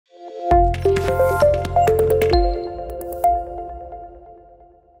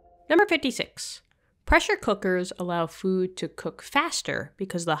56. Pressure cookers allow food to cook faster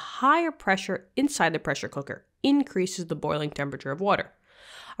because the higher pressure inside the pressure cooker increases the boiling temperature of water.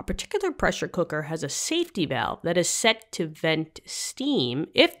 A particular pressure cooker has a safety valve that is set to vent steam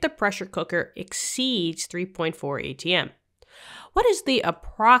if the pressure cooker exceeds 3.4 atm. What is the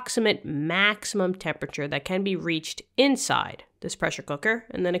approximate maximum temperature that can be reached inside this pressure cooker?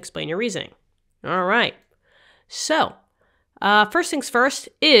 And then explain your reasoning. All right. So, first things first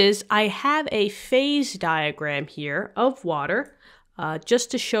is I have a phase diagram here of water just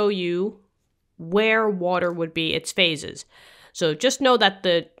to show you where water would be its phases. So just know that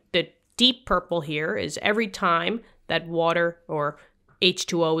the deep purple here is every time that water or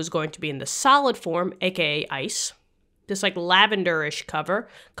H2O is going to be in the solid form, aka ice. This like lavenderish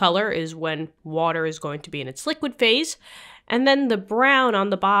color is when water is going to be in its liquid phase. And then the brown on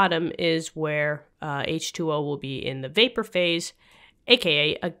the bottom is where H2O will be in the vapor phase,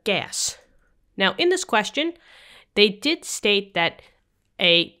 aka a gas. Now in this question, they did state that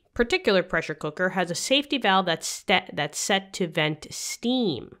a particular pressure cooker has a safety valve that's set to vent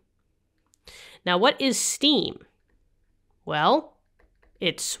steam. Now what is steam? Well,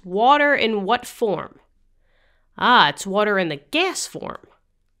 it's water in what form? It's water in the gas form.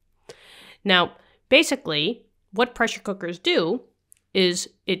 Now, basically, what pressure cookers do is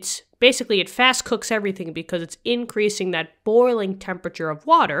it fast cooks everything because it's increasing that boiling temperature of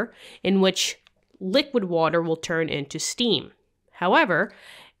water in which liquid water will turn into steam. However,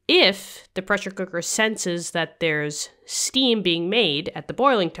 if the pressure cooker senses that there's steam being made at the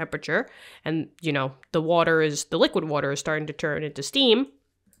boiling temperature and, the liquid water is starting to turn into steam,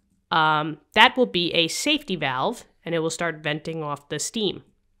 that will be a safety valve and it will start venting off the steam.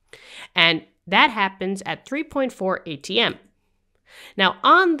 And that happens at 3.4 atm. Now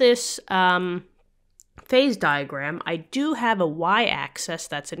on this phase diagram, I do have a y-axis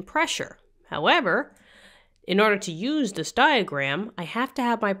that's in pressure. However, in order to use this diagram, I have to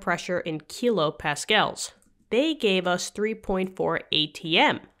have my pressure in kilopascals. They gave us 3.4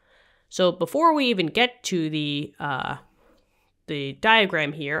 atm. So before we even get to the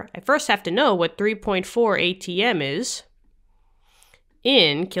diagram here, I first have to know what 3.4 atm is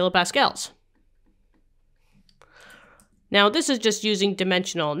in kilopascals. Now this is just using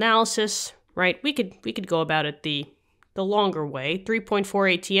dimensional analysis, right? We could go about it the longer way. 3.4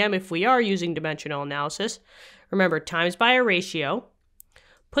 atm if we are using dimensional analysis. Remember, times by a ratio.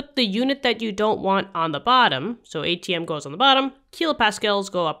 Put the unit that you don't want on the bottom. So atm goes on the bottom,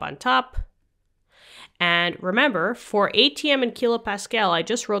 kilopascals go up on top. And remember, for atm and kilopascal, I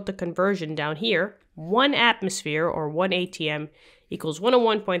just wrote the conversion down here. 1 atmosphere, or 1 atm, equals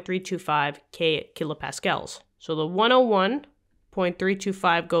 101.325 kilopascals. So the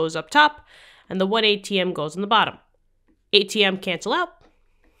 101.325 goes up top, and the 1 atm goes on the bottom. ATM cancel out,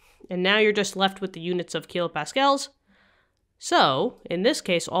 and now you're just left with the units of kilopascals. So, in this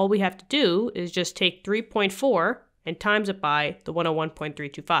case, all we have to do is just take 3.4 and times it by the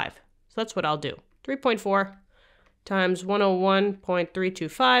 101.325. So that's what I'll do. 3.4 times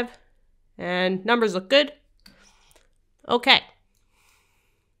 101.325, and numbers look good. Okay.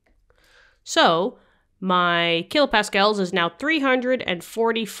 So, my kilopascals is now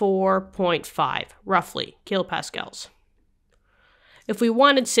 344.5, roughly, kilopascals. If we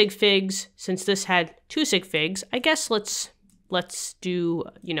wanted sig figs, since this had 2 sig figs, I guess let's do,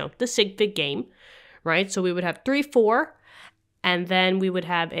 the sig fig game, right? So we would have 3, 4, and then we would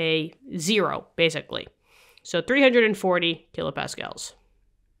have a 0, basically. So 340 kilopascals.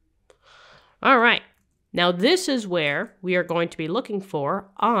 All right. Now this is where we are going to be looking for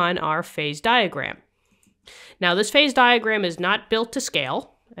on our phase diagram. Now this phase diagram is not built to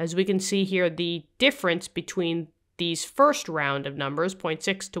scale. As we can see here, the difference between these first round of numbers,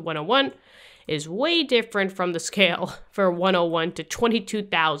 0.6 to 101, is way different from the scale for 101 to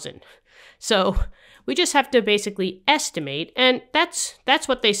 22,000. So we just have to basically estimate, and that's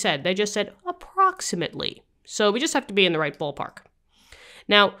what they said. They just said approximately. So we just have to be in the right ballpark.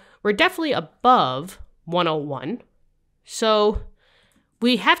 Now, we're definitely above 101, so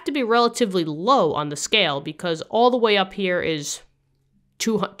we have to be relatively low on the scale because all the way up here is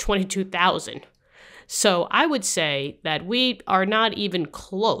 22,000. So I would say that we are not even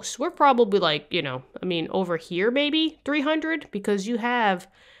close. We're probably like, over here maybe 300, because you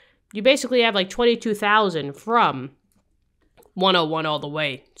basically have like 22,000 from 101 all the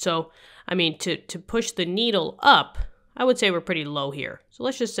way. So, to push the needle up, I would say we're pretty low here. So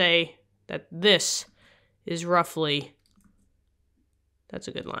let's just say that this is roughly, that's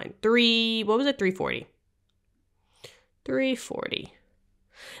a good line, 340. 340.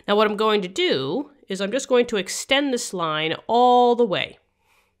 Now what I'm going to do is I'm just going to extend this line all the way.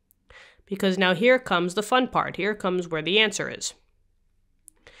 because now here comes the fun part. Here comes where the answer is.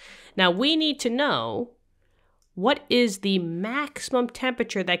 Now we need to know what is the maximum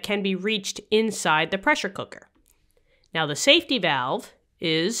temperature that can be reached inside the pressure cooker. Now the safety valve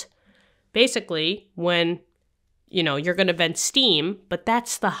is basically when, you're going to vent steam, but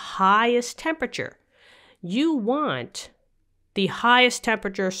that's the highest temperature. You want the highest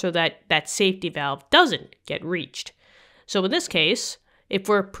temperature so that that safety valve doesn't get reached. So in this case, if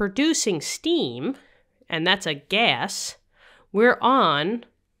we're producing steam, and that's a gas, we're on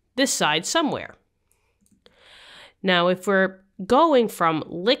this side somewhere. Now, if we're going from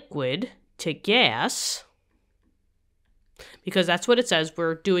liquid to gas, because that's what it says,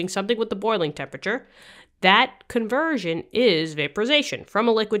 we're doing something with the boiling temperature, that conversion is vaporization. From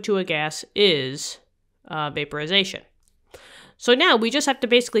a liquid to a gas is vaporization. So now we just have to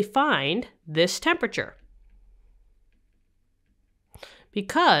basically find this temperature.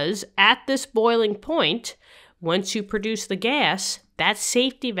 Because at this boiling point, once you produce the gas, that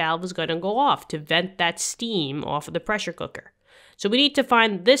safety valve is going to go off to vent that steam off of the pressure cooker. So we need to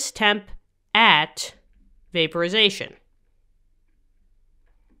find this temp at vaporization.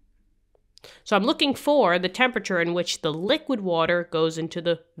 So I'm looking for the temperature in which the liquid water goes into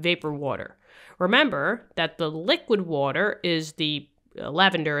the vapor water. Remember that the liquid water is the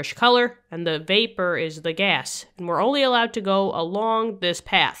lavenderish color and the vapor is the gas. And we're only allowed to go along this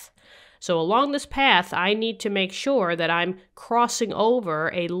path. So along this path, I need to make sure that I'm crossing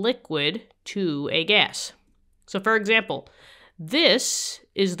over a liquid to a gas. So for example, this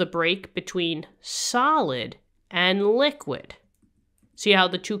is the break between solid and liquid. See how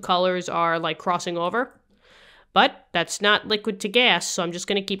the two colors are like crossing over? But that's not liquid to gas, so I'm just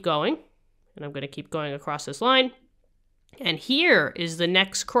going to keep going. And I'm going to keep going across this line. And here is the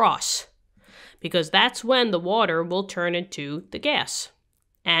next cross, because that's when the water will turn into the gas.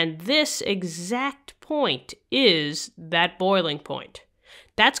 And this exact point is that boiling point.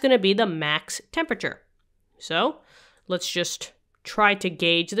 That's going to be the max temperature. So let's just try to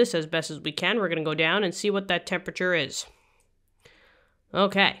gauge this as best as we can. We're going to go down and see what that temperature is.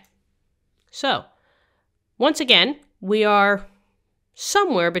 Okay. So once again, we are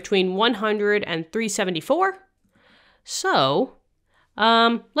somewhere between 100 and 374. So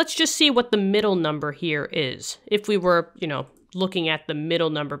let's just see what the middle number here is. If we were, looking at the middle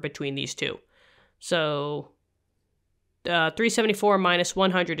number between these two. So 374 minus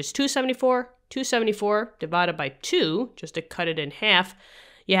 100 is 274. 274 divided by 2, just to cut it in half,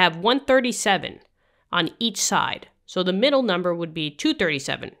 you have 137 on each side. So the middle number would be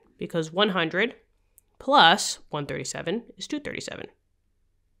 237, because 100 plus 137 is 237.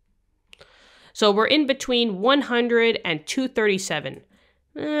 So we're in between 100 and 237.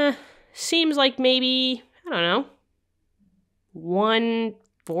 Seems like maybe, I don't know,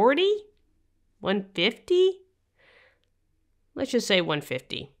 140? 150? Let's just say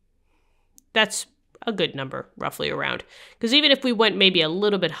 150. That's a good number, roughly around. Because even if we went maybe a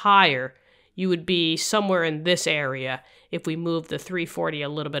little bit higher, you would be somewhere in this area if we moved the 340 a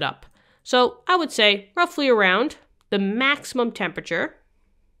little bit up. So I would say roughly around the maximum temperature.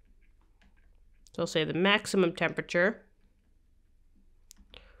 So I'll say the maximum temperature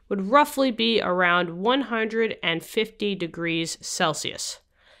would roughly be around 150 degrees Celsius.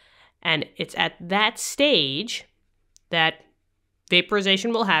 And it's at that stage that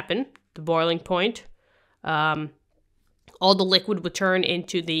vaporization will happen, the boiling point. All the liquid would turn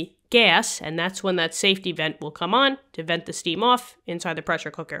into the gas, and that's when that safety vent will come on to vent the steam off inside the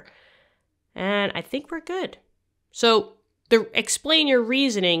pressure cooker. And I think we're good. So the explain your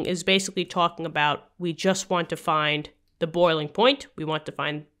reasoning is basically talking about we just want to find the boiling point. We want to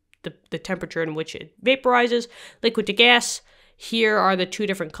find the temperature in which it vaporizes, liquid to gas. Here are the two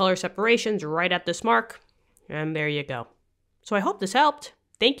different color separations right at this mark. And there you go. So I hope this helped.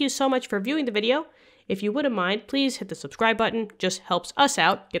 Thank you so much for viewing the video. If you wouldn't mind, please hit the subscribe button. Just helps us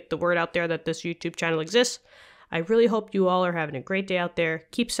out, get the word out there that this YouTube channel exists. I really hope you all are having a great day out there.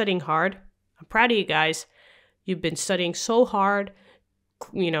 Keep studying hard. I'm proud of you guys. You've been studying so hard,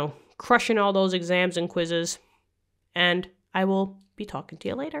 crushing all those exams and quizzes. And I will be talking to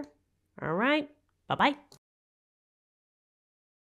you later. All right. Bye-bye.